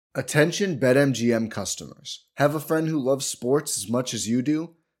Attention BetMGM customers. Have a friend who loves sports as much as you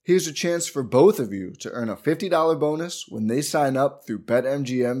do? Here's a chance for both of you to earn a $50 bonus when they sign up through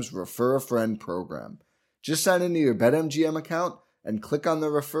BetMGM's Refer a Friend program. Just sign into your BetMGM account and click on the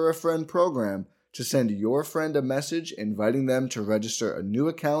Refer a Friend program to send your friend a message inviting them to register a new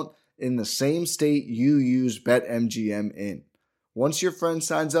account in the same state you use BetMGM in. Once your friend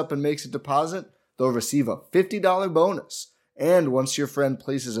signs up and makes a deposit, they'll receive a $50 bonus. And once your friend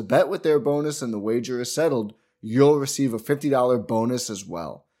places a bet with their bonus and the wager is settled, you'll receive a $50 bonus as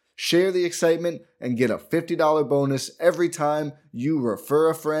well. Share the excitement and get a $50 bonus every time you refer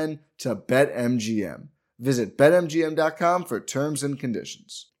a friend to BetMGM. Visit BetMGM.com for terms and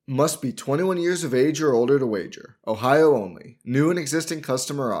conditions. Must be 21 years of age or older to wager. Ohio only. New and existing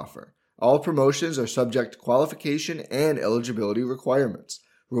customer offer. All promotions are subject to qualification and eligibility requirements.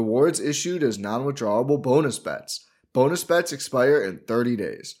 Rewards issued as non-withdrawable bonus bets. Bonus bets expire in 30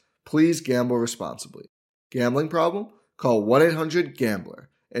 days. Please gamble responsibly. Gambling problem? Call 1-800-GAMBLER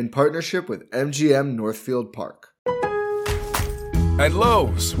in partnership with MGM Northfield Park. At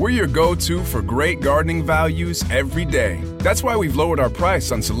Lowe's, we're your go-to for great gardening values every day. That's why we've lowered our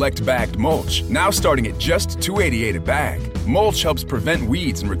price on select bagged mulch, now starting at just $2.88 a bag. Mulch helps prevent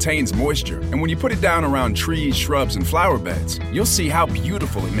weeds and retains moisture. And when you put it down around trees, shrubs, and flower beds, you'll see how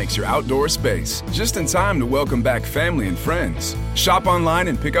beautiful it makes your outdoor space. Just in time to welcome back family and friends. Shop online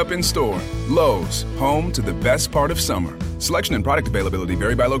and pick up in store. Lowe's, home to the best part of summer. Selection and product availability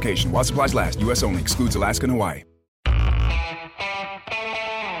vary by location. While supplies last, U.S. only. Excludes Alaska and Hawaii.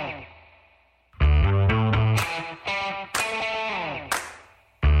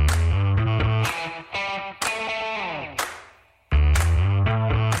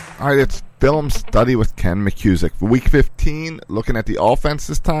 All right, it's Film Study with Ken McCusick. For Week 15, looking at the offense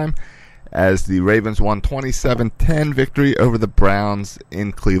this time, as the Ravens won 27-10 victory over the Browns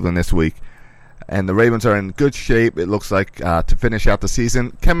in Cleveland this week. And the Ravens are in good shape, it looks like, to finish out the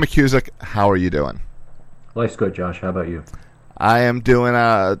season. Ken McCusick, how are you doing? Life's good, Josh. How about you? I am doing,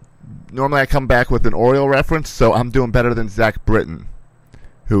 normally I come back with an Oriole reference, so I'm doing better than Zach Britton,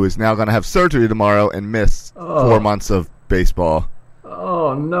 who is now going to have surgery tomorrow and miss 4 months of baseball.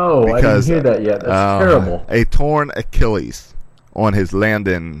 Oh, no. Because, I didn't hear that yet. That's terrible. A torn Achilles on his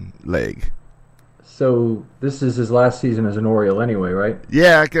Landon leg. So this is his last season as an Oriole anyway, right?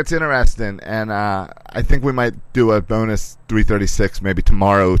 Yeah, it gets interesting. And I think we might do a bonus 336 maybe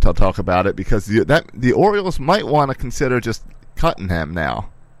tomorrow to talk about it, because the Orioles might want to consider just cutting him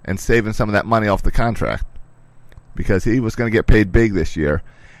now and saving some of that money off the contract, because he was going to get paid big this year,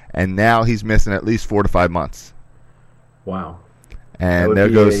 and now he's missing at least 4 to 5 months. Wow. And there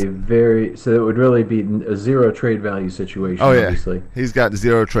goes so it would really be a zero trade value situation. Oh yeah, obviously. He's got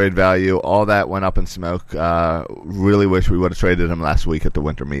zero trade value. All that went up in smoke. Really wish we would have traded him last week at the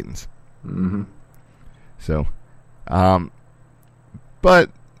winter meetings. Mm-hmm. So,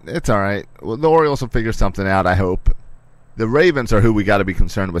 but it's all right. Well, the Orioles will figure something out, I hope. The Ravens are who we got to be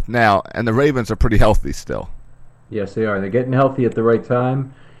concerned with now, and the Ravens are pretty healthy still. Yes, they are. They're getting healthy at the right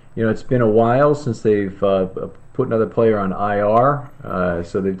time. You know, it's been a while since they've put another player on IR,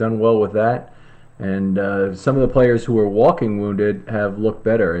 so they've done well with that. And some of the players who were walking wounded have looked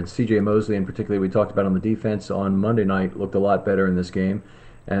better. And C.J. Mosley, in particular, we talked about on the defense on Monday night, looked a lot better in this game.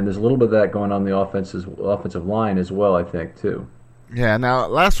 And there's a little bit of that going on the offensive line as well, I think, too. Yeah, now,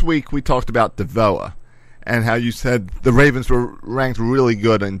 last week we talked about DeVoa and how you said the Ravens were ranked really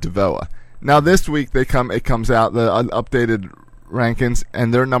good in DeVoa. Now, this week it comes out, the updated rankings,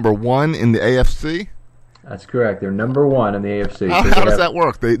 and they're number 1 in the AFC. That's correct. They're number 1 in the AFC. How does that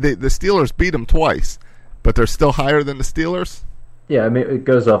work? The Steelers beat them twice, but they're still higher than the Steelers? Yeah, I mean, it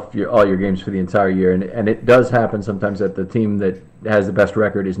goes off all your games for the entire year, and it does happen sometimes that the team that has the best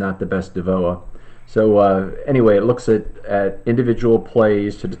record is not the best DeVoa. So anyway, it looks at individual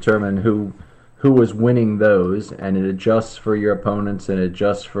plays to determine who was winning those, and it adjusts for your opponents and it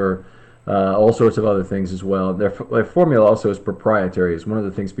adjusts for all sorts of other things as well. Their formula also is proprietary. It's one of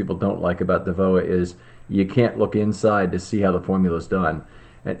the things people don't like about DeVoa is you can't look inside to see how the formula is done.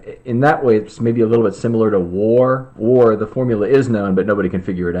 And in that way, it's maybe a little bit similar to WAR. WAR, the formula is known, but nobody can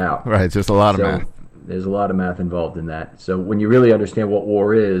figure it out. Right, just a lot of math. There's a lot of math involved in that. So when you really understand what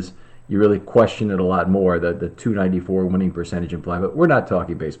WAR is, you really question it a lot more, the 294 winning percentage imply. But we're not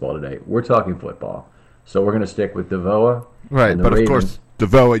talking baseball today. We're talking football. So we're going to stick with DeVoa. Right, but Ravens. Of course,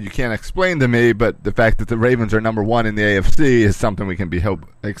 DeVoa you can't explain to me, but the fact that the Ravens are number 1 in the AFC is something we can be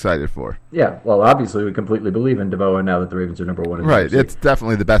excited for. Yeah, well, obviously we completely believe in DeVoa now that the Ravens are number 1 in the AFC. Right, it's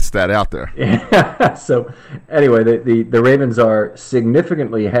definitely the best stat out there. Yeah. So anyway, the Ravens are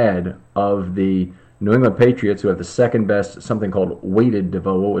significantly ahead of the New England Patriots, who have the second best, something called weighted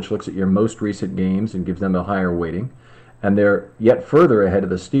DVOA, which looks at your most recent games and gives them a higher weighting. And they're yet further ahead of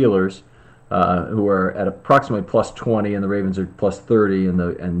the Steelers, who are at approximately plus 20, and the Ravens are plus 30,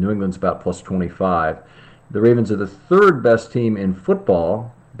 and New England's about plus 25. The Ravens are the third best team in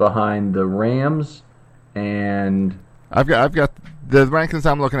football behind the Rams and... I've got the rankings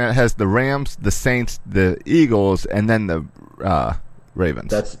I'm looking at has the Rams, the Saints, the Eagles, and then the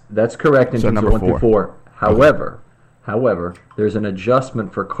Ravens. That's correct in terms of 1 through 4. Okay. However, there's an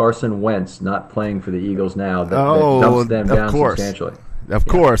adjustment for Carson Wentz not playing for the Eagles now that dumps them down substantially. Of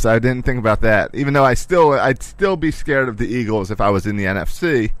course, I didn't think about that. Even though I'd still be scared of the Eagles if I was in the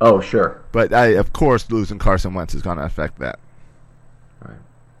NFC. Oh, sure. But of course, losing Carson Wentz is going to affect that. Right.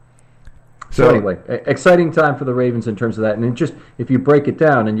 So anyway, exciting time for the Ravens in terms of that. And just if you break it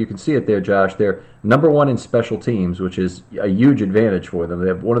down, and you can see it there, Josh, they're number 1 in special teams, which is a huge advantage for them. They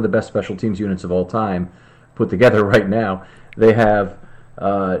have one of the best special teams units of all time put together right now. They have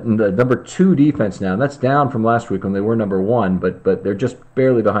the number 2 defense now, and that's down from last week when they were number 1, but they're just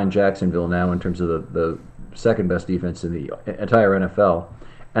barely behind Jacksonville now in terms of the second best defense in the entire NFL.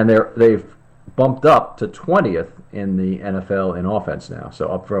 And they've bumped up to 20th in the NFL in offense now, so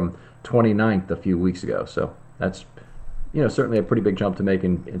up from 29th a few weeks ago. So that's certainly a pretty big jump to make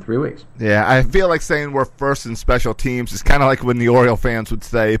in 3 weeks. Yeah, I feel like saying we're first in special teams is kind of like when the Oriole fans would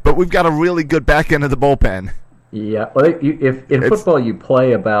say, but we've got a really good back end of the bullpen. Yeah, well, if in football you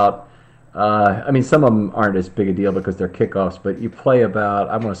play about, some of them aren't as big a deal because they're kickoffs, but you play about,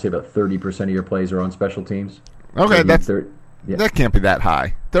 I want to say about 30% of your plays are on special teams. Okay, that can't be that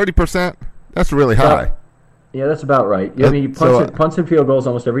high. 30%? That's really high. Yeah, that's about right. You punts and field goals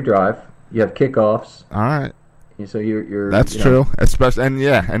almost every drive. You have kickoffs. All right. So you're that's true. Especially,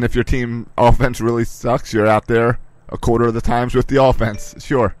 and if your team offense really sucks, you're out there a quarter of the times with the offense.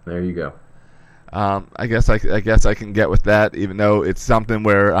 Sure. There you go. I guess I can get with that, even though it's something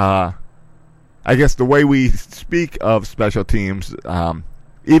where I guess the way we speak of special teams,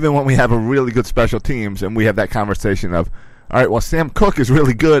 even when we have a really good special teams and we have that conversation of, all right, well, Sam Cook is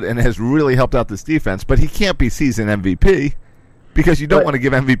really good and has really helped out this defense, but he can't be season MVP because you don't want to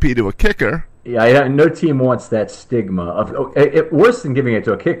give MVP to a kicker. Yeah, no team wants that stigma of worse than giving it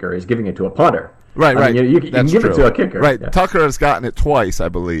to a kicker is giving it to a punter. Right. You can give it to a kicker. Right. Yeah. Tucker has gotten it twice, I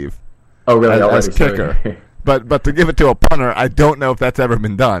believe. Oh, really? As kicker. But to give it to a punter, I don't know if that's ever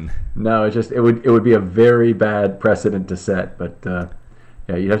been done. No, it would be a very bad precedent to set. But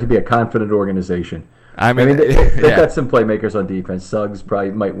you'd have to be a confident organization. I mean they've got some playmakers on defense. Suggs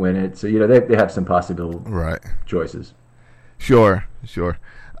probably might win it. So they have some possible choices. Sure.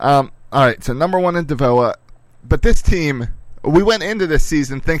 All right. So number 1 in DVOA, but this team, we went into this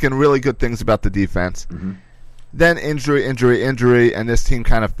season thinking really good things about the defense. Mm-hmm. Then injury, and this team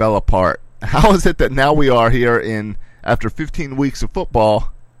kind of fell apart. How is it that now we are here after 15 weeks of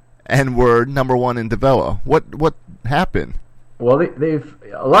football, and we're number 1 in DVOA? What happened? Well,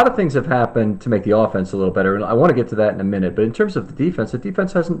 a lot of things have happened to make the offense a little better, and I want to get to that in a minute. But in terms of the defense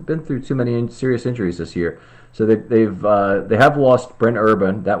hasn't been through too many serious injuries this year. So they have lost Brent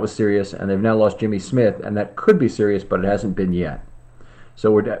Urban, that was serious, and they've now lost Jimmy Smith, and that could be serious, but it hasn't been yet.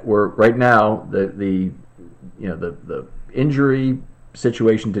 So we're right now the injury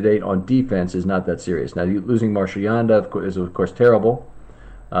situation to date on defense is not that serious. Now, losing Marshall Yanda is of course terrible,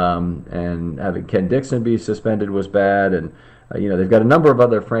 and having Ken Dixon be suspended was bad, and they've got a number of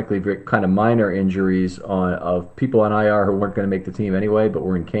other, frankly, very kind of minor injuries of people on IR who weren't going to make the team anyway, but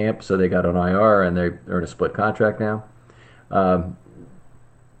were in camp, so they got on IR and they're in a split contract now.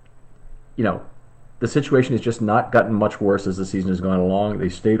 The situation has just not gotten much worse as the season has gone along. They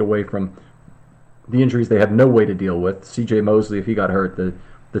stayed away from the injuries they have no way to deal with. C.J. Mosley, if he got hurt,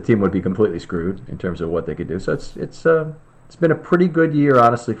 the team would be completely screwed in terms of what they could do. So it's been a pretty good year,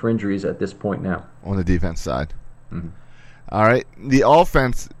 honestly, for injuries at this point now. On the defense side. Mm-hmm. All right. The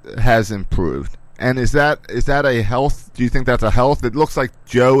offense has improved. And is that a health? Do you think that's a health? It looks like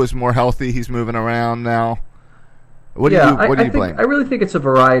Joe is more healthy. He's moving around now. What do you blame? I really think it's a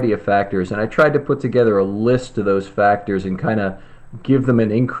variety of factors, and I tried to put together a list of those factors and kind of give them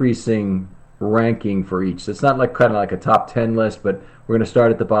an increasing ranking for each. So it's not kind of like a top 10 list, but we're going to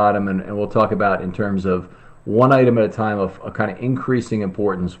start at the bottom, and we'll talk about in terms of one item at a time of a kind of increasing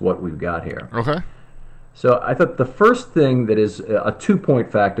importance what we've got here. Okay. So I thought the first thing that is a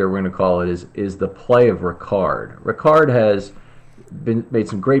 2-point factor, we're going to call it, is the play of Ricard. Ricard has made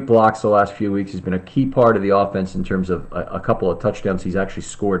some great blocks the last few weeks. He's been a key part of the offense in terms of a couple of touchdowns he's actually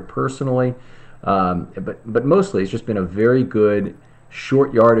scored personally. But mostly he's just been a very good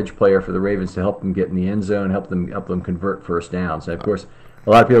short yardage player for the Ravens to help them get in the end zone, help them convert first downs. And of course, a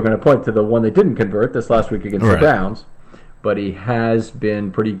lot of people are going to point to the one they didn't convert this last week against the Browns, but he has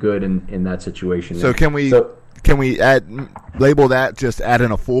been pretty good in that situation. So can we label that just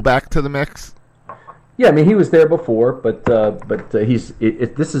adding a fullback to the mix? Yeah, I mean he was there before, but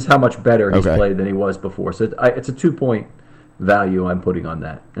this is how much better he's played than he was before. So it's a 2-point value I'm putting on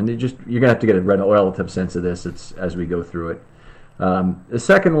that, and you're gonna have to get a relative sense of this as we go through it. The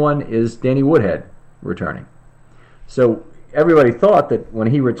second one is Danny Woodhead returning. So everybody thought that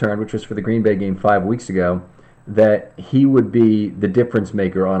when he returned, which was for the Green Bay game 5 weeks ago, that he would be the difference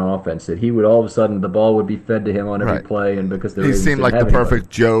maker on offense. That he would all of a sudden the ball would be fed to him on every play, and because he seemed like the perfect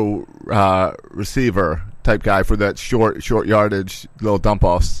Joe receiver type guy for that short yardage little dump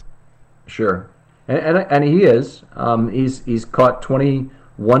offs. Sure, and he is. He's caught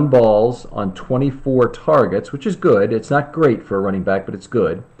 21 balls on 24 targets, which is good. It's not great for a running back, but it's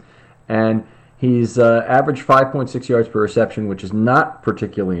good. And he's averaged 5.6 yards per reception, which is not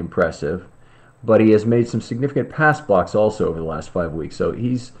particularly impressive. But he has made some significant pass blocks also over the last 5 weeks. So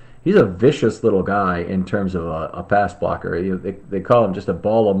he's a vicious little guy in terms of a pass blocker. They call him just a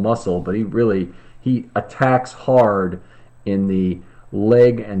ball of muscle, but he attacks hard in the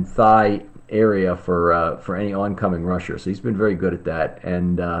leg and thigh area for any oncoming rusher. So he's been very good at that,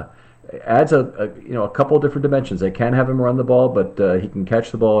 and adds a couple of different dimensions. They can have him run the ball, but he can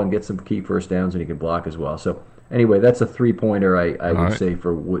catch the ball and get some key first downs, and he can block as well. So anyway, that's a 3-pointer I would say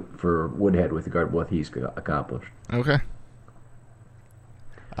for Woodhead with regard to what he's accomplished. Okay.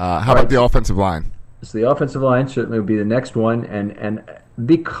 How about the offensive line? So the offensive line certainly would be the next one, and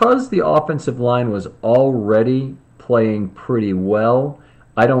because the offensive line was already playing pretty well,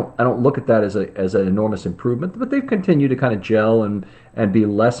 I don't look at that as an enormous improvement, but they've continued to kind of gel and be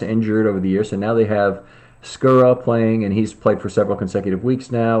less injured over the years. So now they have Skura playing, and he's played for several consecutive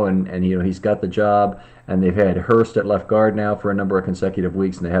weeks now, and he's got the job. And they've had Hurst at left guard now for a number of consecutive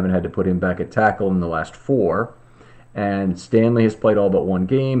weeks, and they haven't had to put him back at tackle in the last 4. And Stanley has played all but one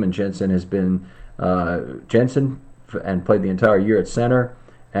game, and Jensen has been and played the entire year at center.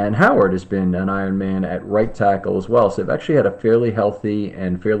 And Howard has been an Iron Man at right tackle as well. So they've actually had a fairly healthy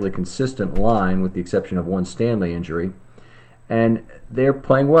and fairly consistent line, with the exception of one Stanley injury. And they're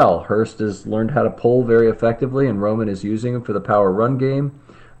playing well. Hurst has learned how to pull very effectively, and Roman is using him for the power run game.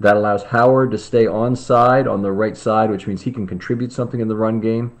 That allows Howard to stay onside on the right side, which means he can contribute something in the run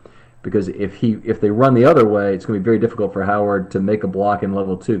game. Because if they run the other way, it's going to be very difficult for Howard to make a block in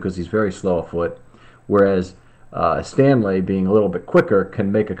level 2 because he's very slow of foot. Whereas Stanley, being a little bit quicker,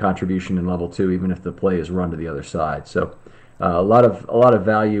 can make a contribution in level 2 even if the play is run to the other side. So a lot of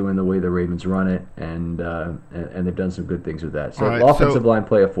value in the way the Ravens run it, and they've done some good things with that. So offensive line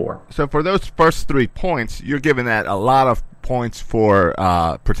play a 4. So for those first 3 points, you're giving that a lot of points for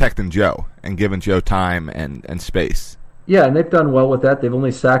protecting Joe and giving Joe time and space. Yeah, and they've done well with that. They've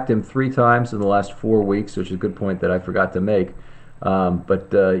only sacked him 3 times in the last 4 weeks, which is a good point that I forgot to make. Other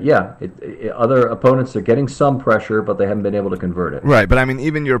opponents are getting some pressure, but they haven't been able to convert it. Right, but I mean,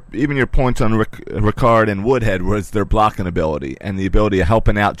 even your points on Ricard and Woodhead was their blocking ability and the ability of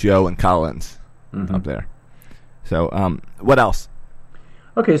helping out Joe and Collins up there. So, what else?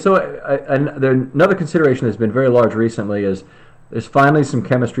 Okay, so another consideration that's been very large recently is there's finally some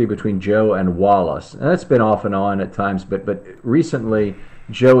chemistry between Joe and Wallace. And that's been off and on at times, but recently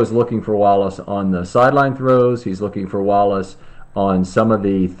Joe is looking for Wallace on the sideline throws. He's looking for Wallace on some of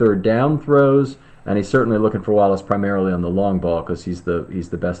the third down throws, and he's certainly looking for Wallace primarily on the long ball because he's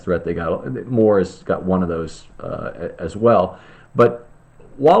the best threat they got. Moore has got one of those as well. But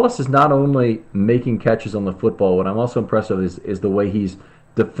Wallace is not only making catches on the football. What I'm also impressed with is the way he's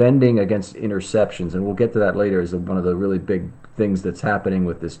defending against interceptions, and we'll get to that later as one of the really big things that's happening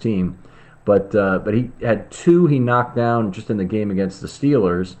with this team. But he had 2 he knocked down just in the game against the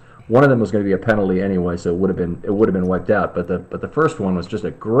Steelers. One of them was going to be a penalty anyway, so it would have been wiped out. But the first one was just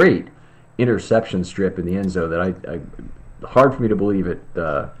a great interception strip in the end zone that hard for me to believe it.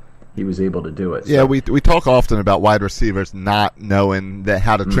 He was able to do it. Yeah, we talk often about wide receivers not knowing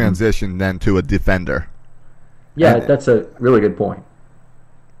how to transition then to a defender. Yeah, that's a really good point.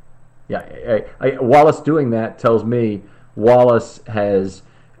 Yeah, Wallace doing that tells me Wallace has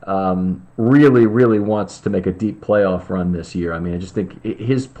really, really wants to make a deep playoff run this year. I mean, I just think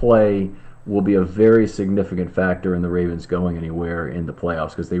his play will be a very significant factor in the Ravens going anywhere in the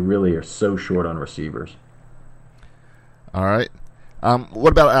playoffs because they really are so short on receivers. All right.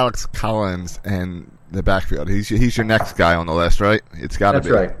 What about Alex Collins and the backfield? He's your next guy on the list, right? It's got to be.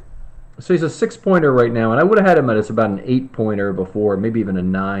 That's right. So he's a 6-pointer right now, and I would have had him at about an 8-pointer before, maybe even a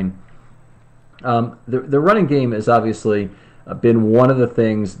 9. The running game is obviously been one of the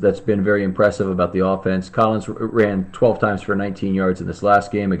things that's been very impressive about the offense. Collins ran 12 times for 19 yards in this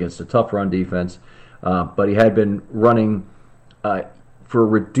last game against a tough run defense, but he had been running for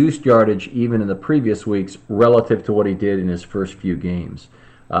reduced yardage even in the previous weeks relative to what he did in his first few games.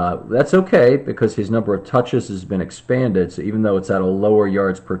 That's okay because his number of touches has been expanded, so even though it's at a lower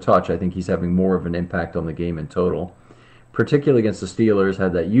yards per touch, I think he's having more of an impact on the game in total. Particularly against the Steelers,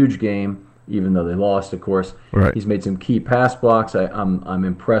 had that huge game, even though they lost, of course. Right. He's made some key pass blocks. I'm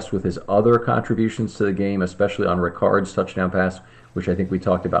impressed with his other contributions to the game, especially on Ricard's touchdown pass, which I think we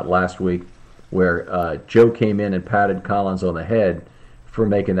talked about last week, where Joe came in and patted Collins on the head for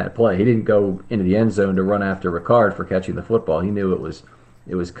making that play. He didn't go into the end zone to run after Ricard for catching the football. He knew it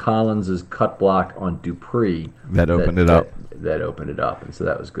was Collins' cut block on Dupree that opened it up. That opened it up, and so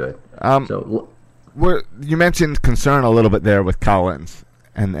that was good. You mentioned concern a little bit there with Collins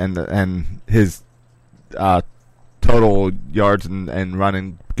and his total yards and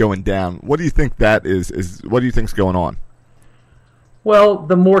running going down. What do you think that is? What do you think's going on? Well,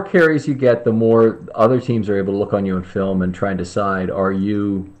 the more carries you get, the more other teams are able to look on you in film and try and decide: what are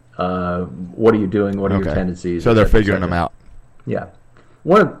you doing? What are your tendencies? So they're figuring them out. Yeah.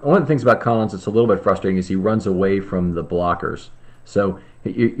 One of the things about Collins that's a little bit frustrating is he runs away from the blockers. So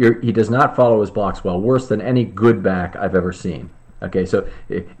he does not follow his blocks well, worse than any good back I've ever seen. Okay, so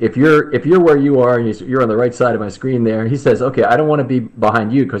if you're where you are and you're on the right side of my screen there, he says, okay, I don't want to be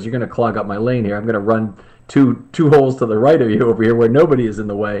behind you because you're going to clog up my lane here. I'm going to run two holes to the right of you over here where nobody is in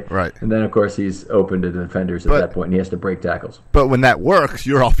the way. Right. And then, of course, he's open to the defenders at that point, and he has to break tackles. But when that works,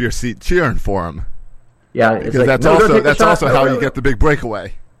 you're off your seat cheering for him. Yeah, because that's also how you get the big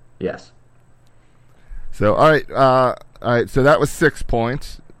breakaway. Yes. So all right. So that was 6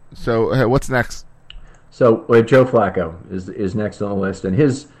 points. So what's next? So Joe Flacco is next on the list, and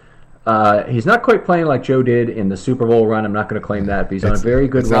he's not quite playing like Joe did in the Super Bowl run. I'm not going to claim that, but he's on a very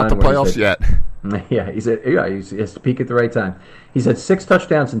good run. It's not the playoffs yet. Yeah, he has to peak at the right time. He's had 6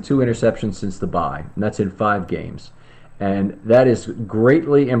 touchdowns and 2 interceptions since the bye, and that's in 5 games. And that is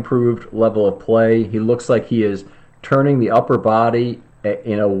greatly improved level of play. He looks like he is turning the upper body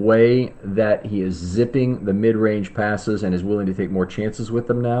in a way that he is zipping the mid-range passes and is willing to take more chances with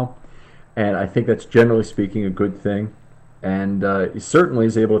them now. And I think that's, generally speaking, a good thing. And he certainly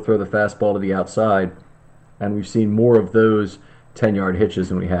is able to throw the fastball to the outside. And we've seen more of those 10-yard hitches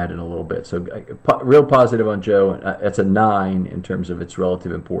than we had in a little bit. So real positive on Joe. That's a 9 in terms of its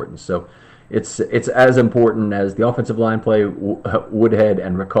relative importance. So it's as important as the offensive line play, Woodhead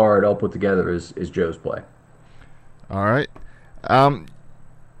and Ricard all put together is Joe's play. All right. And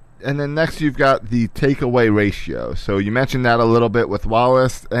then next you've got the takeaway ratio. So you mentioned that a little bit with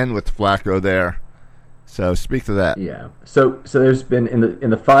Wallace and with Flacco there. So speak to that. Yeah. So there's been in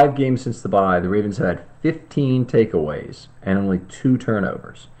the 5 games since the bye, the Ravens had 15 takeaways and only 2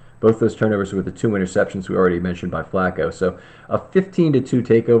 turnovers. Both those turnovers were the 2 interceptions we already mentioned by Flacco. So a 15-2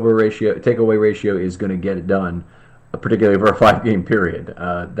 takeaway ratio is going to get it done, particularly over a 5-game period.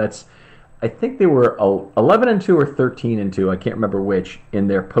 I think they were 11-2 or 13-2. I can't remember which in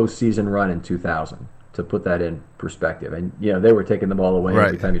their postseason run in 2000. To put that in perspective, and they were taking the ball away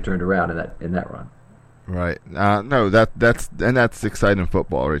every time you turned around in that run. Right. No, that's exciting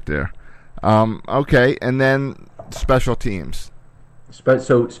football right there. Okay, and then special teams.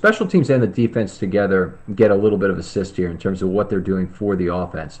 So special teams and the defense together get a little bit of assist here in terms of what they're doing for the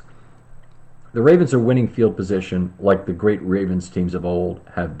offense. The Ravens are winning field position like the great Ravens teams of old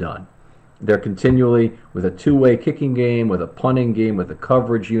have done. They're continually with a two-way kicking game, with a punting game, with the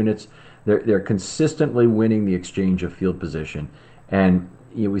coverage units. They're consistently winning the exchange of field position. And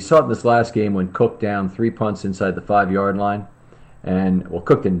we saw it in this last game when Cook downed 3 punts inside the 5-yard line.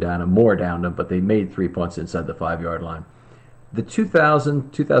 Cook didn't down them, Moore downed them, but they made 3 punts inside the 5-yard line. The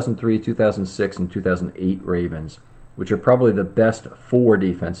 2000, 2003, 2006, and 2008 Ravens, which are probably the best 4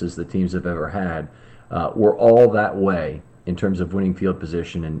 defenses the teams have ever had, were all that way in terms of winning field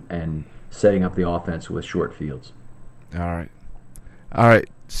position and setting up the offense with short fields. All right.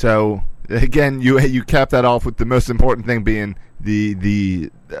 So again, you cap that off with the most important thing being the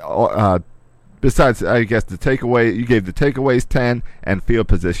besides, I guess, the takeaway. You gave the takeaways 10 and field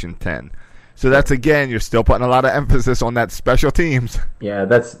position 10. So that's, again, you're still putting a lot of emphasis on that special teams. Yeah,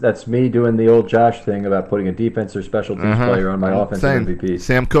 that's me doing the old Josh thing about putting a defense or special teams player on my offensive MVP.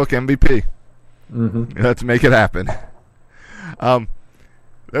 Sam Cook MVP. Mm-hmm. Let's make it happen.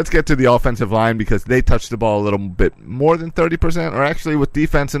 Let's get to the offensive line because they touched the ball a little bit more than 30%, or actually with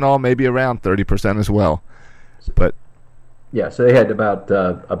defense and all, maybe around 30% as well. But yeah, so they had about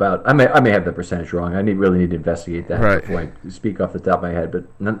I may have the percentage wrong. I really need to investigate that before I speak off the top of my head. But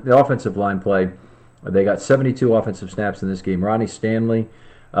the offensive line play, They got 72 offensive snaps in this game. Ronnie Stanley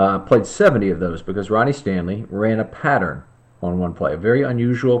played 70 of those because Ronnie Stanley ran a pattern on one play, a very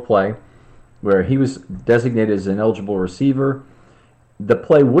unusual play where he was designated as an eligible receiver. The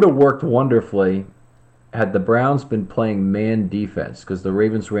play would have worked wonderfully had the Browns been playing man defense, because the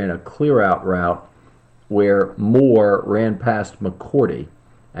Ravens ran a clear-out route where Moore ran past McCourty,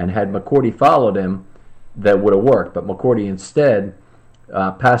 and had McCourty followed him, that would have worked. But McCourty instead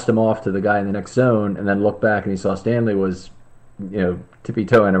passed him off to the guy in the next zone, and then looked back and he saw Stanley was,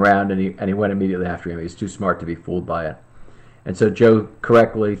 tippy-toeing around, and he went immediately after him. He was too smart to be fooled by it. And so Joe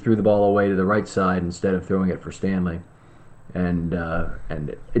correctly threw the ball away to the right side instead of throwing it for Stanley. And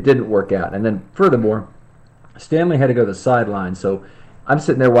it didn't work out. And then furthermore, Stanley had to go to the sideline. So I'm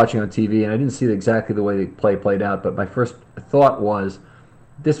sitting there watching on TV, and I didn't see exactly the way the play played out, but my first thought was,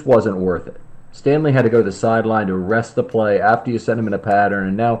 this wasn't worth it. Stanley had to go to the sideline to arrest the play after you sent him in a pattern,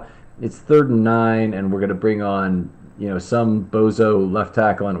 and now it's 3rd and 9, and we're going to bring on some bozo left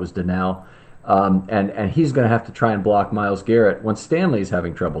tackle, and it was Donnell. And he's going to have to try and block Myles Garrett when Stanley's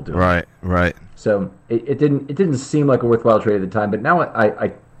having trouble doing it. Right. So it didn't seem like a worthwhile trade at the time. But now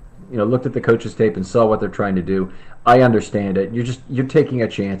I looked at the coach's tape and saw what they're trying to do. I understand it. You're taking a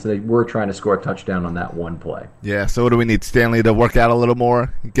chance, and they were trying to score a touchdown on that one play. Yeah. So what do we need? Stanley to work out a little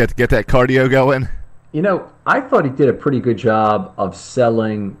more, get that cardio going. I thought he did a pretty good job of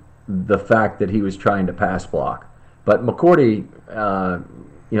selling the fact that he was trying to pass block, but McCourty.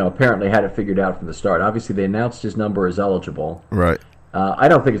 Apparently had it figured out from the start. Obviously, they announced his number as eligible. Right. I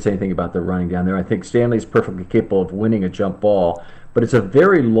don't think it's anything about the running down there. I think Stanley's perfectly capable of winning a jump ball, but it's a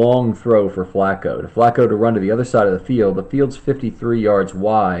very long throw for Flacco. To run to the other side of the field. The field's 53 yards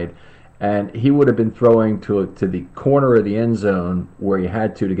wide, and he would have been throwing to the corner of the end zone where he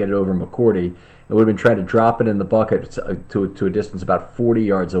had to get it over McCourty. It would have been trying to drop it in the bucket to a distance about 40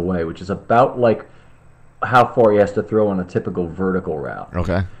 yards away, which is about like how far he has to throw on a typical vertical route.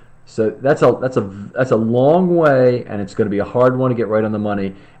 Okay. So that's a long way, and it's going to be a hard one to get right on the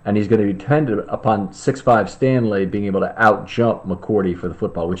money. And he's going to be dependent upon 6'5" Stanley being able to out-jump McCourty for the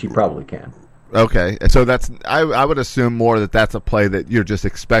football, which he probably can. Okay, so I would assume more that's a play that you're just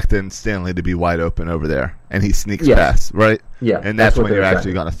expecting Stanley to be wide open over there, and he sneaks past, right? Yeah, and that's when you're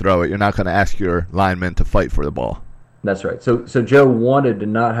actually going to throw it. You're not going to ask your lineman to fight for the ball. That's right. So Joe wanted to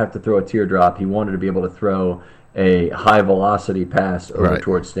not have to throw a teardrop. He wanted to be able to throw a high-velocity pass over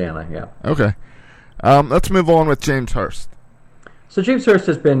towards Stanley. Yeah. Okay. Let's move on with James Hurst. So James Hurst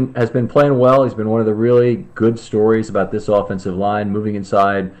has been playing well. He's been one of the really good stories about this offensive line, moving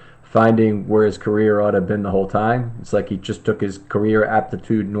inside, finding where his career ought to have been the whole time. It's like he just took his career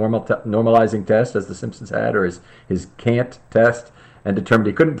aptitude normalizing test, as the Simpsons had, or his can't test, and determined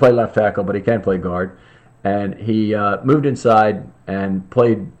he couldn't play left tackle, but he can play guard. And he moved inside and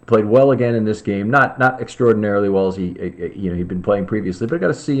played well again in this game. Not extraordinarily well as he'd been playing previously, but I got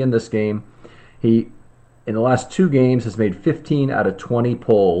to see in this game. He, in the last 2 games, has made 15 out of 20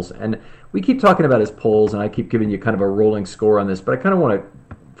 pulls. And we keep talking about his pulls, and I keep giving you kind of a rolling score on this, but I kind of want to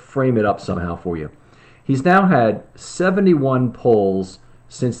frame it up somehow for you. He's now had 71 pulls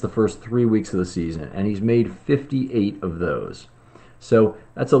since the first 3 weeks of the season, and he's made 58 of those. So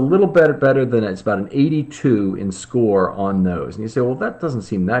that's a little better than it's about an 82 in score on those. And you say, well, that doesn't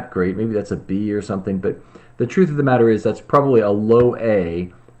seem that great. Maybe that's a B or something. But the truth of the matter is that's probably a low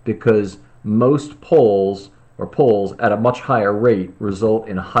A, because most pulls at a much higher rate result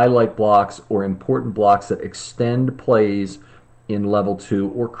in highlight blocks or important blocks that extend plays in level 2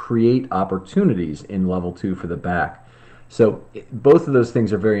 or create opportunities in level 2 for the back. So both of those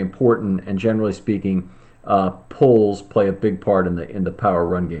things are very important, and generally speaking, pulls play a big part in the power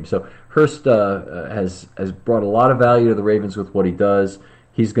run game. So Hurst has brought a lot of value to the Ravens with what he does.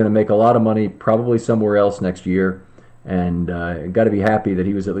 He's going to make a lot of money probably somewhere else next year, and got to be happy that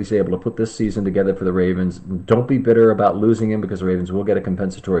he was at least able to put this season together for the Ravens. Don't be bitter about losing him, because the Ravens will get a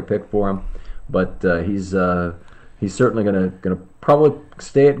compensatory pick for him, but he's certainly going to probably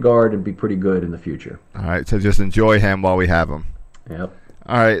stay at guard and be pretty good in the future. All right, so just enjoy him while we have him. Yep.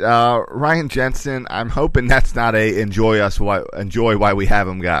 All right, Ryan Jensen. I'm hoping that's not a enjoy why we have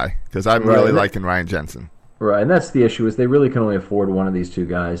him guy, because I'm really liking Ryan Jensen. Right, and that's the issue, is they really can only afford one of these two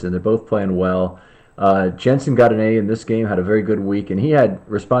guys, and they're both playing well. Jensen got an A in this game, had a very good week, and he had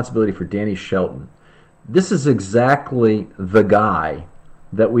responsibility for Danny Shelton. This is exactly the guy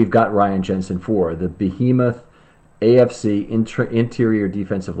that we've got Ryan Jensen for, the behemoth AFC interior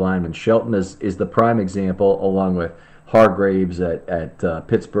defensive lineman. Shelton is the prime example, along with Hargraves at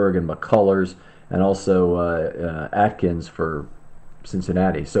Pittsburgh and McCullers, and also Atkins for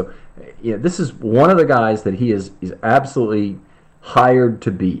Cincinnati. So this is one of the guys that he's absolutely hired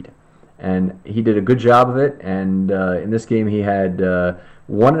to beat. and he did a good job of it. And in this game, he had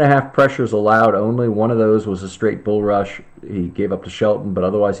 1.5 pressures allowed only. One of those was a straight bull rush. He gave up to Shelton, but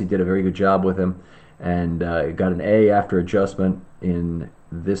otherwise he did a very good job with him, and got an A after adjustment in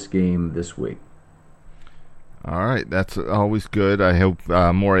this game this week. All right, that's always good. I hope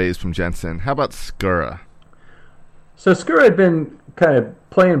more A's from Jensen. How about Skura? So Skura had been kind of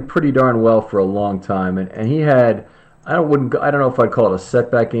playing pretty darn well for a long time, and he had, I don't know if I'd call it a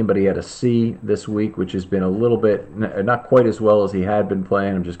setback game, but he had a C this week, which has been a little bit not quite as well as he had been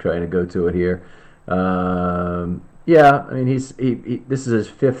playing. I'm just trying to go to it here. Yeah, I mean this is his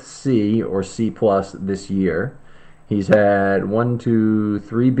 5th C or C plus this year. He's had 1, 2,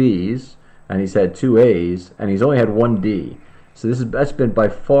 3 Bs, and he's had 2 A's, and he's only had 1 D. So that's been by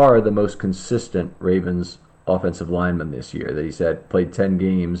far the most consistent Ravens offensive lineman this year. That he's played 10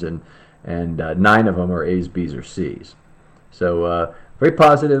 games, and 9 of them are A's, B's, or C's. So very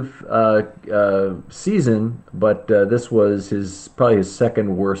positive season, but this was probably his 2nd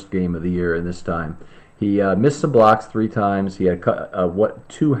worst game of the year in this time. He missed some blocks 3 times. He had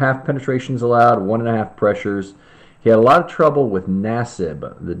 2 half penetrations allowed, 1.5 pressures. He had a lot of trouble with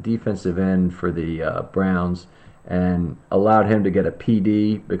Nassib, the defensive end for the Browns, and allowed him to get a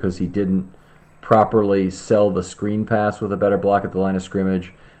PD because he didn't properly sell the screen pass with a better block at the line of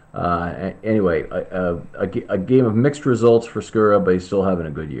scrimmage. Anyway, a game of mixed results for Skura, but he's still having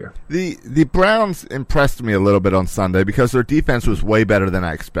a good year. The Browns impressed me a little bit on Sunday because their defense was way better than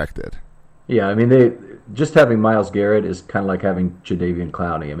I expected. Yeah, I mean, just having Myles Garrett is kind of like having Jadeveon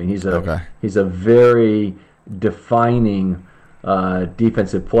Clowney. I mean, he's a very defining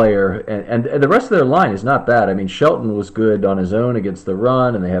defensive player, and the rest of their line is not bad. I mean, Shelton was good on his own against the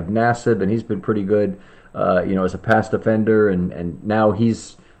run, and they have Nassib, and he's been pretty good, as a pass defender, and now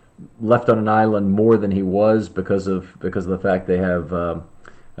he's left on an island more than he was because of the fact they have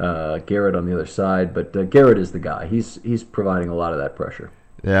Garrett on the other side. But Garrett is the guy. He's providing a lot of that pressure.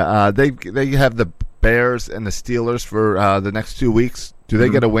 Yeah, they have the Bears and the Steelers for the next 2 weeks. Do they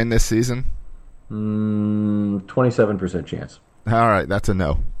get a win this season? 27% chance. All right, that's a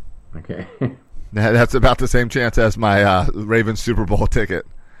no. Okay. That's about the same chance as my Ravens Super Bowl ticket.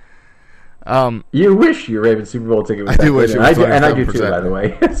 You wish your Ravens Super Bowl ticket was I do wish it was 27%. And I do too, by the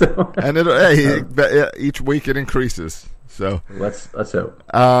way. So. And each week it increases. So let's hope.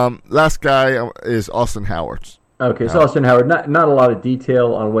 Last guy is Austin Howard. Okay, so Austin Howard, not a lot of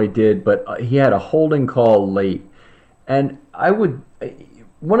detail on what he did, but he had a holding call late. And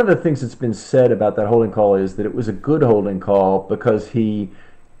one of the things that's been said about that holding call is that it was a good holding call because he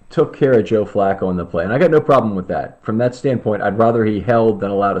took care of Joe Flacco on the play. And I got no problem with that. From that standpoint, I'd rather he held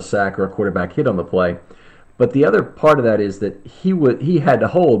than allowed a sack or a quarterback hit on the play. But the other part of that is that he had to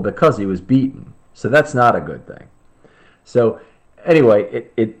hold because he was beaten. So that's not a good thing. So anyway,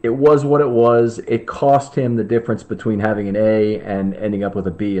 it was what it was. It cost him the difference between having an A and ending up with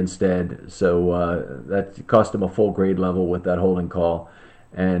a B instead. So that cost him a full grade level with that holding call.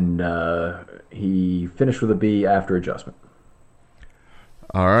 And he finished with a B after adjustment.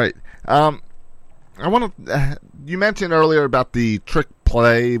 All right. I want to. You mentioned earlier about the trick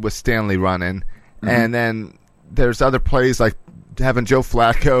play with Stanley running, and then there's other plays like having Joe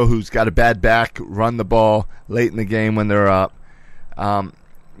Flacco, who's got a bad back, run the ball late in the game when they're up.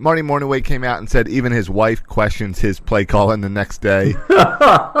 Marty Mornhinweg came out and said even his wife questions his play calling the next day.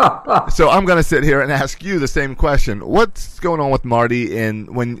 So I'm going to sit here and ask you the same question. What's going on with Marty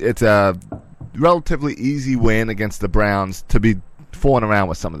when it's a relatively easy win against the Browns to be fooling around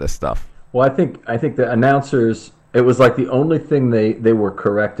with some of this stuff? Well, I think the announcers, it was like the only thing they were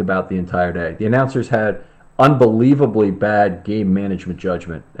correct about the entire day. The announcers had unbelievably bad game management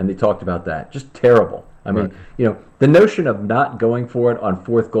judgment, and they talked about that. Just terrible. I mean, the notion of not going for it on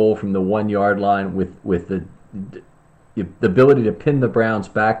 4th goal from the 1 yard line with the ability to pin the Browns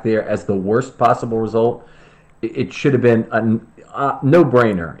back there as the worst possible result, it should have been a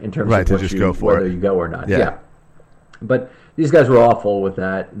no-brainer in terms of whether you go or not. Yeah. But these guys were awful with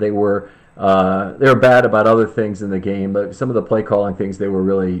that. They were bad about other things in the game, but some of the play calling things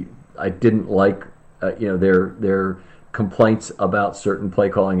I didn't like. Their complaints about certain play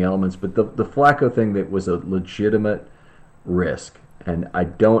calling elements, but the Flacco thing, that was a legitimate risk, and I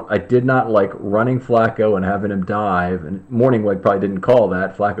did not like running Flacco and having him dive. And Mornhinweg probably didn't call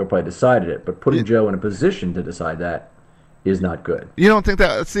that. Flacco probably decided it, but putting Joe in a position to decide that is not good. You don't think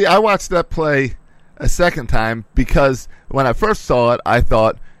that? See, I watched that play a second time because when I first saw it, I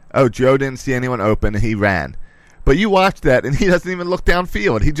thought, oh, Joe didn't see anyone open and he ran. But you watch that and he doesn't even look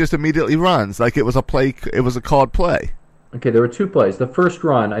downfield. He just immediately runs like it was a play. It was a called play. Okay, there were 2 plays. The first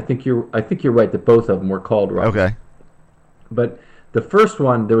run, I think you're right that both of them were called runs. Okay. But The first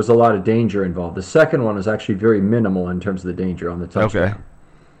one, there was a lot of danger involved. The second one was actually very minimal in terms of the danger on the touchdown. Okay.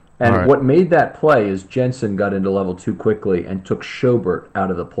 And what made that play is Jensen got into level 2 quickly and took Schobert out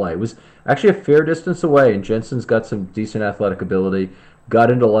of the play. It was actually a fair distance away, and Jensen's got some decent athletic ability,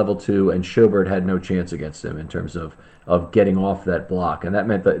 got into level 2, and Schobert had no chance against him in terms of getting off that block. And that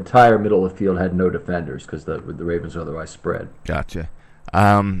meant the entire middle of the field had no defenders because the Ravens otherwise spread. Gotcha.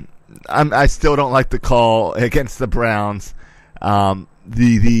 I still don't like the call against the Browns.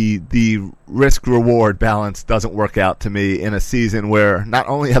 The risk reward balance doesn't work out to me in a season where not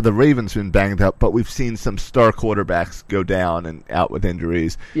only have the Ravens been banged up, but we've seen some star quarterbacks go down and out with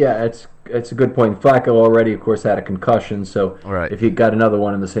injuries. Yeah, it's a good point. Flacco already, of course, had a concussion, so Right. if he got another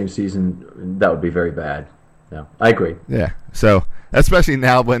one in the same season, that would be very bad. Yeah, I agree. Yeah. So especially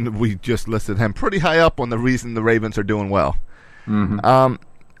now when we just listed him pretty high up on the reason the Ravens are doing well. Mm-hmm.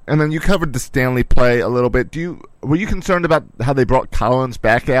 And then you covered the Stanley play a little bit. Were you concerned about how they brought Collins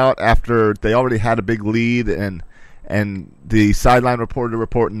back out after they already had a big lead and the sideline reporter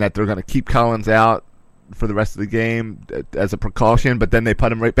reporting that they're going to keep Collins out for the rest of the game as a precaution, but then they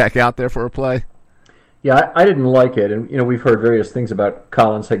put him right back out there for a play? Yeah, I didn't like it, and we've heard various things about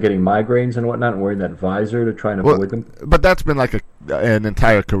Collins getting migraines and whatnot, and wearing that visor to try and avoid them. But that's been like an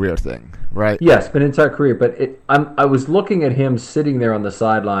entire career thing, right? Yes, been an entire career. But I was looking at him sitting there on the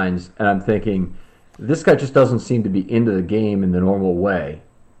sidelines, and I'm thinking, this guy just doesn't seem to be into the game in the normal way,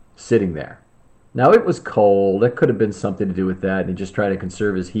 sitting there. Now it was cold; it could have been something to do with that, and he just tried to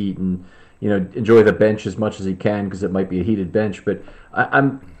conserve his heat and enjoy the bench as much as he can because it might be a heated bench. But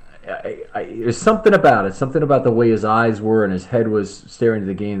there's something about it, something about the way his eyes were and his head was staring at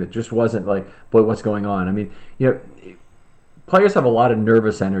the game that just wasn't like, boy, what's going on? I mean, players have a lot of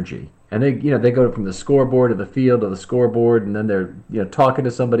nervous energy, and they go from the scoreboard to the field to the scoreboard, and then they're talking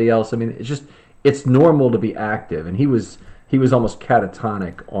to somebody else. I mean, it's normal to be active, and he was almost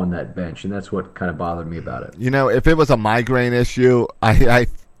catatonic on that bench, and that's what kind of bothered me about it. If it was a migraine issue, I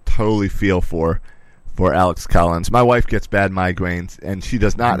totally feel for Alex Collins. My wife gets bad migraines, and she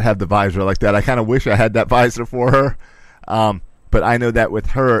does not have the visor like that. I kind of wish I had that visor for her, but I know that with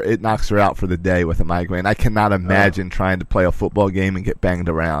her, it knocks her out for the day with a migraine. I cannot imagine trying to play a football game and get banged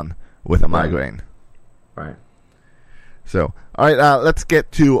around with a migraine. Right. So, all right, let's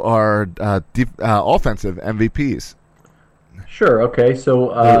get to our offensive MVPs. Sure, okay. So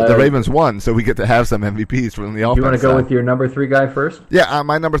the Ravens won, so we get to have some MVPs from the offense. You want to go with your number 3 guy first? Yeah,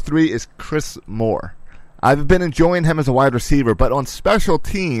 my number 3 is Chris Moore. I've been enjoying him as a wide receiver, but on special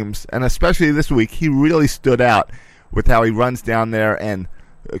teams, and especially this week, he really stood out with how he runs down there, and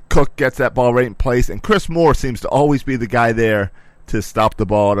Cook gets that ball right in place, and Chris Moore seems to always be the guy there to stop the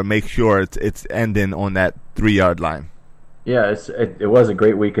ball, to make sure it's ending on that 3-yard line. Yeah, it was a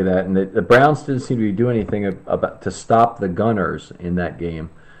great week of that, and the Browns didn't seem to be doing anything to stop the Gunners in that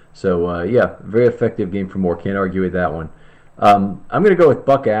game. So, very effective game for Moore. Can't argue with that one. I'm going to go with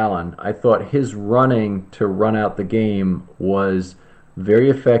Buck Allen. I thought his running to run out the game was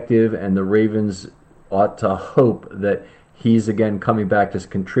very effective, and the Ravens ought to hope that he's again coming back to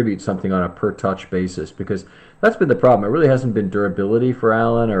contribute something on a per-touch basis, because that's been the problem. It really hasn't been durability for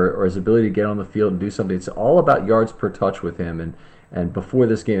Allen or his ability to get on the field and do something. It's all about yards per touch with him, and before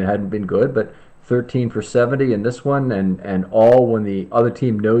this game it hadn't been good, but 13 for 70 in this one, and all when the other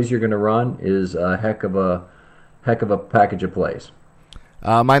team knows you're going to run is a heck of a package of plays.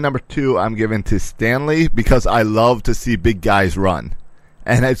 My number 2 I'm giving to Stanley because I love to see big guys run.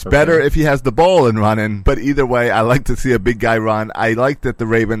 And it's better if he has the ball and running, but either way, I like to see a big guy run. I like that the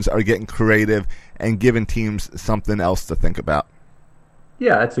Ravens are getting creative and giving teams something else to think about.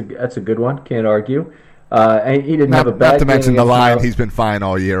 Yeah, that's a good one. Can't argue. And he didn't have a bad game. Not to mention the line. Miles. He's been fine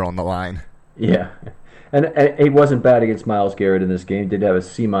all year on the line. Yeah. And he wasn't bad against Myles Garrett in this game. Did have a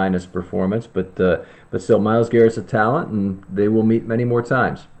C- performance, but still, Myles Garrett's a talent, and they will meet many more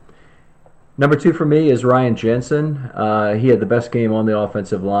times. Number 2 for me is Ryan Jensen. He had the best game on the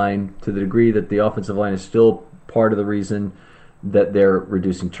offensive line, to the degree that the offensive line is still part of the reason that they're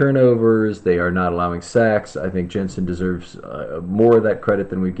reducing turnovers. They are not allowing sacks. I think Jensen deserves more of that credit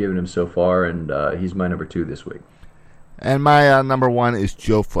than we've given him so far, and he's my number 2 this week. And my number 1 is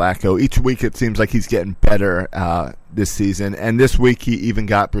Joe Flacco. Each week it seems like he's getting better this season, and this week he even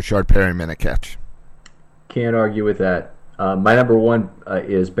got Brashard Perryman a catch. Can't argue with that. My number 1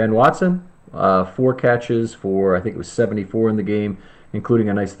 is Ben Watson. 4 catches for, I think it was 74 in the game, including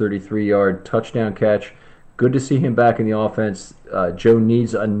a nice 33-yard touchdown catch. Good to see him back in the offense. Joe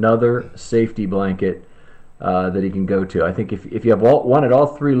needs another safety blanket that he can go to. I think if you have one at all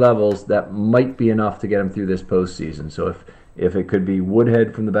 3 levels, that might be enough to get him through this postseason. So if it could be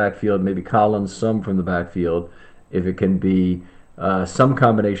Woodhead from the backfield, maybe Collins some from the backfield. If it can be some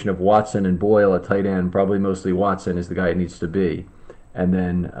combination of Watson and Boyle at tight end. Probably mostly Watson is the guy it needs to be, and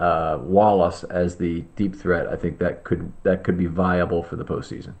then Wallace as the deep threat. I think that could be viable for the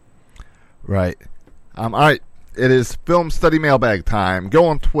postseason. Right. All right. It is Film Study Mailbag time. Go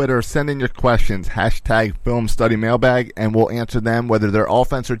on Twitter, send in your questions, hashtag Film Study Mailbag, and we'll answer them, whether they're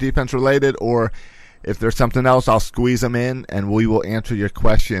offense or defense related, or if there's something else, I'll squeeze them in, and we will answer your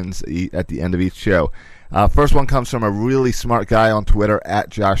questions at the end of each show. First one comes from a really smart guy on Twitter, at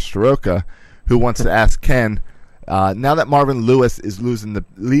Josh Soroka, who wants to ask Ken, now that Marvin Lewis is leaving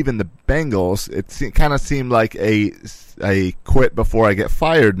the Bengals, it kind of seemed like a quit before I get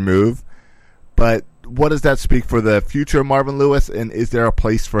fired move, but what does that speak for the future of Marvin Lewis, and is there a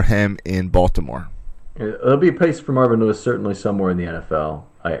place for him in Baltimore? There'll be a place for Marvin Lewis certainly somewhere in the NFL,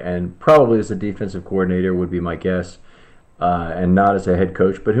 and probably as a defensive coordinator would be my guess, and not as a head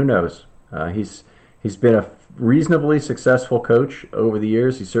coach, but who knows? He's been a reasonably successful coach over the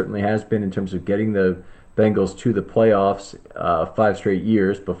years. He certainly has been in terms of getting the Bengals to the playoffs 5 straight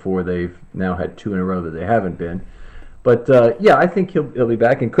years before they've now had 2 in a row that they haven't been. But, yeah, I think he'll be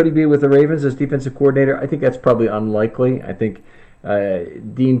back. And could he be with the Ravens as defensive coordinator? I think that's probably unlikely. I think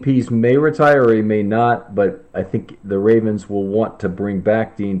Dean Pease may retire or he may not, but I think the Ravens will want to bring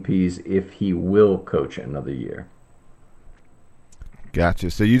back Dean Pease if he will coach another year.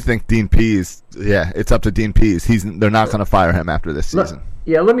 Gotcha. So you think Dean Pease, it's up to Dean Pease. They're not going to fire him after this season.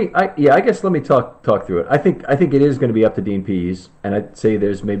 I guess let me talk through it. I think it is going to be up to Dean Pease, and I'd say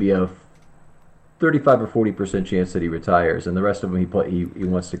there's maybe a 35 or 40% chance that he retires, and the rest of them he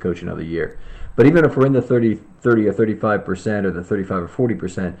wants to coach another year. But even if we're in the 30 or 35% or the 35 or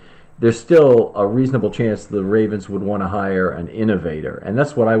 40%, there's still a reasonable chance the Ravens would want to hire an innovator, and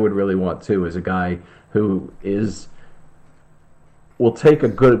that's what I would really want too, is a guy who will take a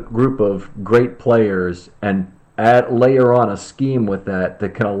good group of great players and layer on a scheme with that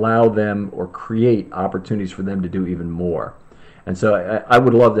can allow them or create opportunities for them to do even more. And so I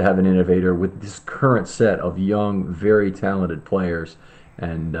would love to have an innovator with this current set of young, very talented players,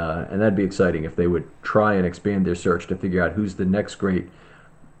 and that'd be exciting if they would try and expand their search to figure out who's the next great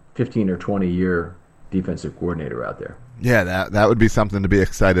 15 or 20-year defensive coordinator out there. Yeah, that would be something to be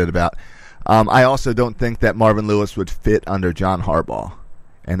excited about. I also don't think that Marvin Lewis would fit under John Harbaugh.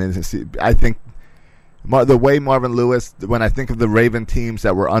 And I think the way Marvin Lewis, when I think of the Raven teams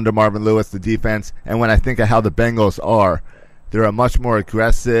that were under Marvin Lewis, the defense, and when I think of how the Bengals are, they're a much more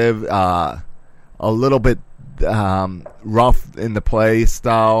aggressive, a little bit rough in the play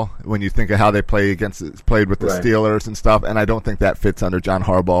style when you think of how they played with the Steelers and stuff, and I don't think that fits under John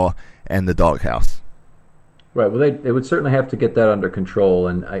Harbaugh and the doghouse. Right. Well, they would certainly have to get that under control,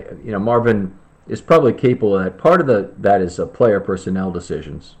 and Marvin is probably capable of that. Part of that is player personnel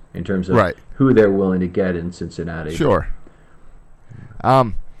decisions in terms of who they're willing to get in Cincinnati. Sure.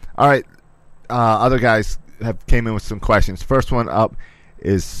 All right. Other guys came in with some questions. First one up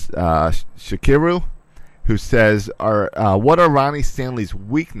is Shakiru, who says, what are Ronnie Stanley's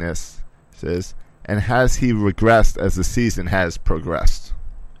weaknesses, and has he regressed as the season has progressed?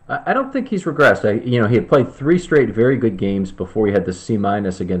 I don't think he's regressed. He had played 3 straight very good games before he had the C-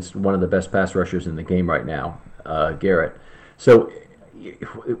 against one of the best pass rushers in the game right now, Garrett. So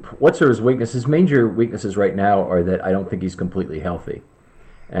what's his weakness? His major weaknesses right now are that I don't think he's completely healthy.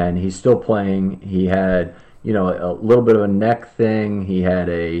 And he's still playing. He had a little bit of a neck thing. He had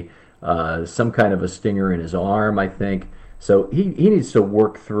some kind of a stinger in his arm, I think. So he needs to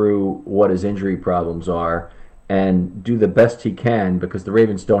work through what his injury problems are and do the best he can, because the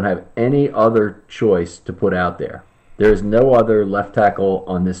Ravens don't have any other choice to put out there. There is no other left tackle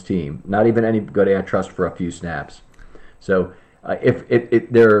on this team, not even anybody I trust for a few snaps. So if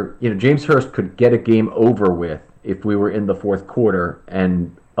James Hurst could get a game over with if we were in the fourth quarter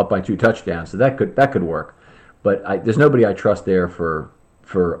and up by 2 touchdowns, so that could work. But there's nobody I trust there for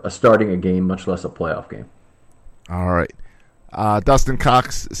starting a game, much less a playoff game. All right. Dustin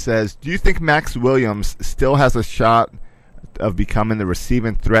Cox says, do you think Max Williams still has a shot of becoming the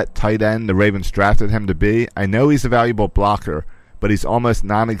receiving threat tight end the Ravens drafted him to be? I know he's a valuable blocker, but he's almost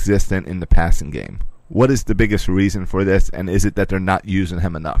non-existent in the passing game. What is the biggest reason for this, and is it that they're not using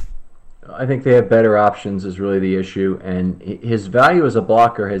him enough? I think they have better options is really the issue, and his value as a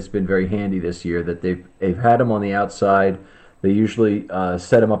blocker has been very handy this year, that they've had him on the outside. They usually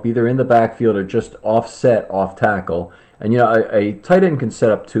set him up either in the backfield or just offset off tackle. And a tight end can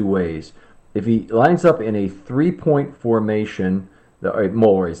set up 2 ways. If he lines up in a 3-point formation,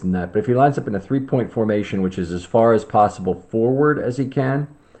 more ways than that, but if he lines up in a 3-point formation, which is as far as possible forward as he can,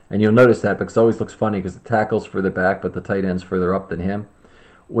 and you'll notice that because it always looks funny because the tackle's further back, but the tight end's further up than him.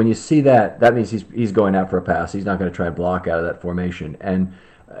 when you see that, that means he's going out for a pass. He's not going to try and block out of that formation. And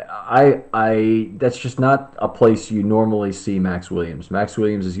I that's just not a place you normally see Max Williams. Max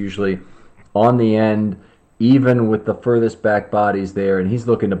Williams is usually on the end, even with the furthest back bodies there, and he's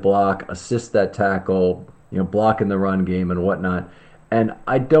looking to block, assist that tackle, block in the run game and whatnot. And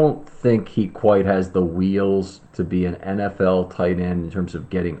I don't think he quite has the wheels to be an NFL tight end in terms of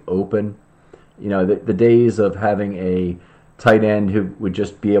getting open. The days of having a tight end who would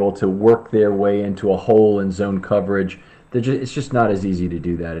just be able to work their way into a hole in zone coverage, it's just not as easy to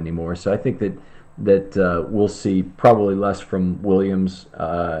do that anymore. So I think that we'll see probably less from Williams,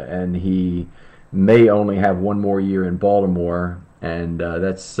 and he may only have one more year in Baltimore, and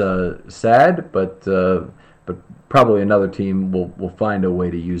that's sad, but probably another team will find a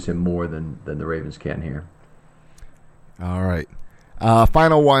way to use him more than the Ravens can here. All right.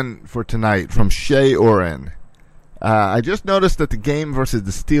 Final one for tonight from Shay Oren. I just noticed that the game versus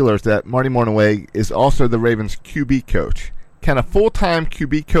the Steelers that Marty Mornhinweg is also the Ravens QB coach. Can a full-time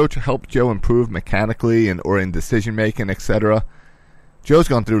QB coach help Joe improve mechanically or in decision-making, etc.? Joe's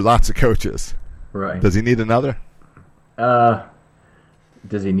gone through lots of coaches. Right. Does he need another?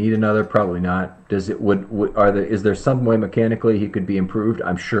 Does he need another? Probably not. Is there some way mechanically he could be improved?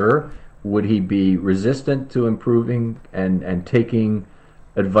 I'm sure. Would he be resistant to improving and taking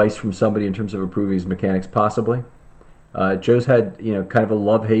advice from somebody in terms of improving his mechanics? Possibly. Joe's had kind of a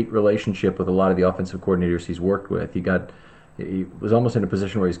love-hate relationship with a lot of the offensive coordinators he's worked with. He was almost in a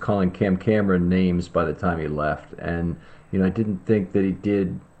position where he's calling Cam Cameron names by the time he left, and I didn't think that he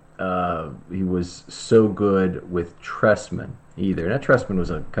did. He was so good with Trestman either. Now Trestman was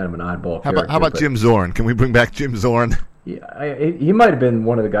a kind of an oddball character. How about Jim Zorn? Can we bring back Jim Zorn? Yeah, he might have been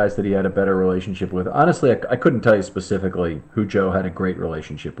one of the guys that he had a better relationship with. Honestly, I couldn't tell you specifically who Joe had a great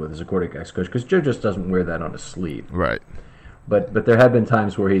relationship with as a quarterback's coach, because Joe just doesn't wear that on his sleeve. Right. But there have been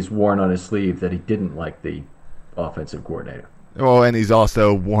times where he's worn on his sleeve that he didn't like the offensive coordinator. Well, and he's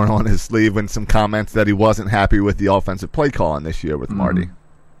also worn on his sleeve in some comments that he wasn't happy with the offensive play calling this year with Marty.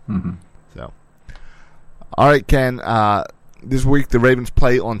 Mm-hmm. So, all right, Ken. This week the Ravens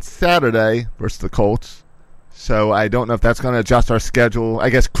play on Saturday versus the Colts. So I don't know if that's going to adjust our schedule. I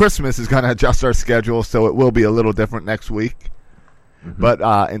guess Christmas is going to adjust our schedule, so it will be a little different next week. Mm-hmm. But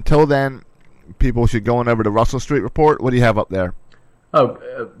until then, people should go on over to Russell Street Report. What do you have up there?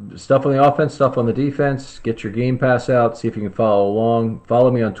 Stuff on the offense, stuff on the defense. Get your Game Pass out. See if you can follow along. Follow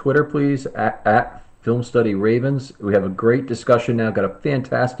me on Twitter, please, at Film Study Ravens. We have a great discussion now. Got a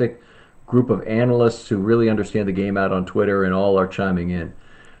fantastic group of analysts who really understand the game out on Twitter, and all are chiming in.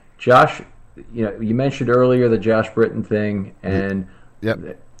 Josh, you mentioned earlier the Josh Britton thing, and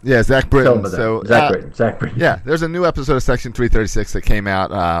Zach Britton. So Zach Britton. Yeah, there's a new episode of Section 336 that came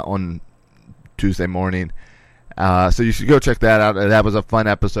out on Tuesday morning. So you should go check that out. That was a fun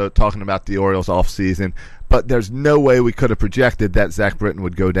episode talking about the Orioles offseason. But there's no way we could have projected that Zach Britton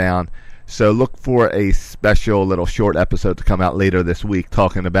would go down. So look for a special little short episode to come out later this week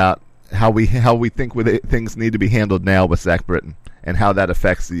talking about how we think things need to be handled now with Zach Britton and how that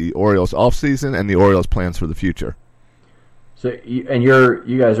affects the Orioles offseason and the Orioles plans for the future. So you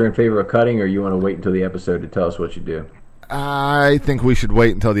guys are in favor of cutting, or you want to wait until the episode to tell us what you do? I think we should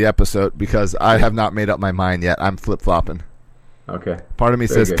wait until the episode because I have not made up my mind yet. I'm flip-flopping. Okay. Part of me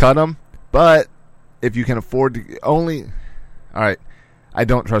says cut them, but if you can afford to only... All right. I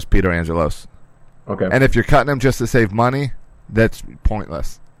don't trust Peter Angelos. Okay. And if you're cutting him just to save money, that's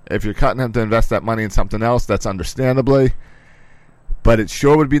pointless. If you're cutting him to invest that money in something else, that's understandably. But it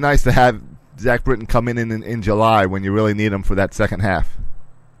sure would be nice to have Zach Britton come in July when you really need him for that second half,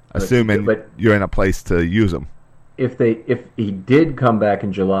 assuming you're in a place to use him. If he did come back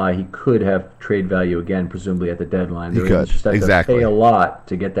in July, he could have trade value again, presumably at the deadline. He could, just have exactly. to pay a lot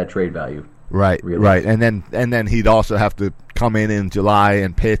to get that trade value. Right, right, and then he'd also have to come in July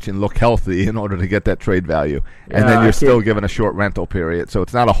and pitch and look healthy in order to get that trade value, and then you're still given a short rental period, so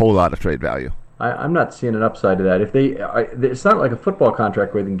it's not a whole lot of trade value. I'm not seeing an upside to that. It's not like a football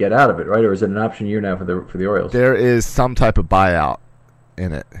contract where they can get out of it, right? Or is it an option year now for the Orioles? There is some type of buyout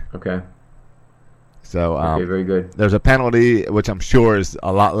in it. Okay. So okay, very good. There's a penalty, which I'm sure is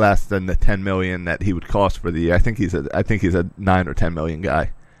a lot less than the $10 million that he would cost for the year. I think he's a $9 or $10 million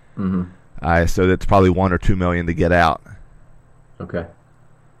guy. Mm-hmm. So that's probably $1 or $2 million to get out. Okay.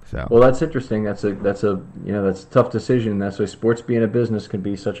 So well, that's interesting. That's a tough decision. That's why sports being a business can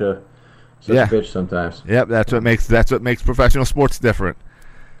be such a bitch sometimes. Yep, that's what makes professional sports different.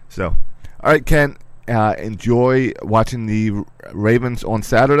 So, all right, Ken, enjoy watching the Ravens on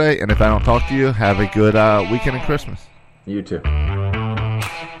Saturday, and if I don't talk to you, have a good weekend and Christmas. You too.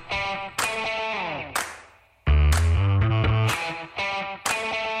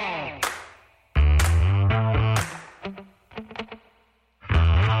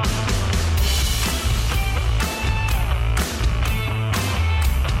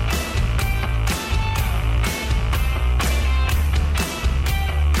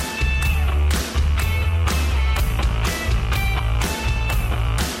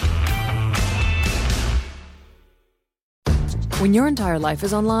 When your entire life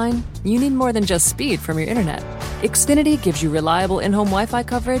is online, you need more than just speed from your internet. Xfinity gives you reliable in-home Wi-Fi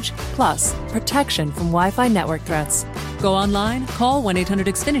coverage, plus protection from Wi-Fi network threats. Go online, call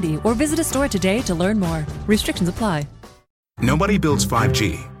 1-800-XFINITY, or visit a store today to learn more. Restrictions apply. Nobody builds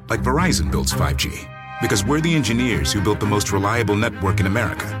 5G like Verizon builds 5G, because we're the engineers who built the most reliable network in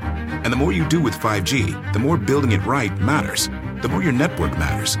America. And the more you do with 5G, the more building it right matters. The more your network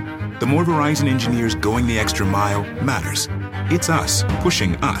matters. The more Verizon engineers going the extra mile matters. It's us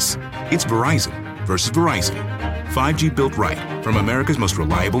pushing us. It's Verizon versus Verizon. 5G built right from America's most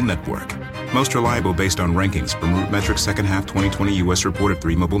reliable network. Most reliable based on rankings from RootMetrics second half 2020 U.S. report of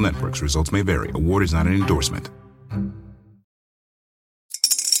 3 mobile networks. Results may vary. Award is not an endorsement.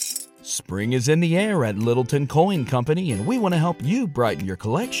 Spring is in the air at Littleton Coin Company, and we want to help you brighten your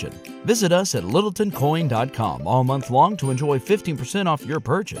collection. Visit us at littletoncoin.com all month long to enjoy 15% off your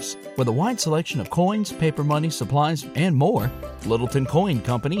purchase. With a wide selection of coins, paper money, supplies, and more, Littleton Coin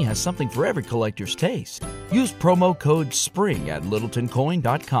Company has something for every collector's taste. Use promo code SPRING at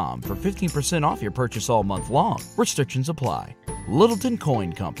littletoncoin.com for 15% off your purchase all month long. Restrictions apply. Littleton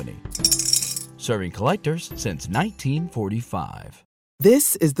Coin Company. Serving collectors since 1945.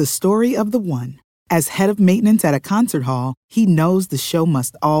 This is the story of the one. As head of maintenance at a concert hall, he knows the show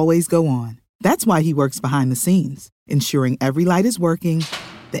must always go on. That's why he works behind the scenes, ensuring every light is working,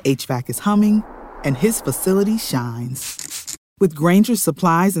 the HVAC is humming, and his facility shines. With Grainger's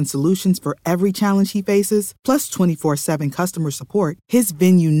supplies and solutions for every challenge he faces, plus 24/7 customer support, his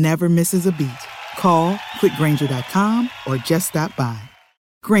venue never misses a beat. Call quickgrainger.com or just stop by.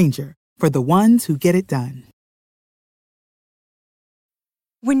 Grainger, for the ones who get it done.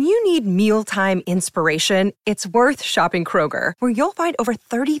 When you need mealtime inspiration, it's worth shopping Kroger, where you'll find over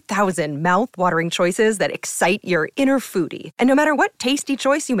 30,000 mouth-watering choices that excite your inner foodie. And no matter what tasty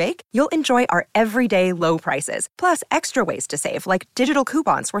choice you make, you'll enjoy our everyday low prices, plus extra ways to save, like digital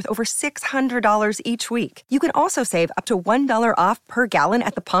coupons worth over $600 each week. You can also save up to $1 off per gallon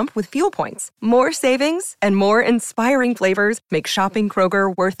at the pump with fuel points. More savings and more inspiring flavors make shopping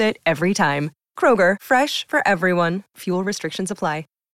Kroger worth it every time. Kroger, fresh for everyone. Fuel restrictions apply.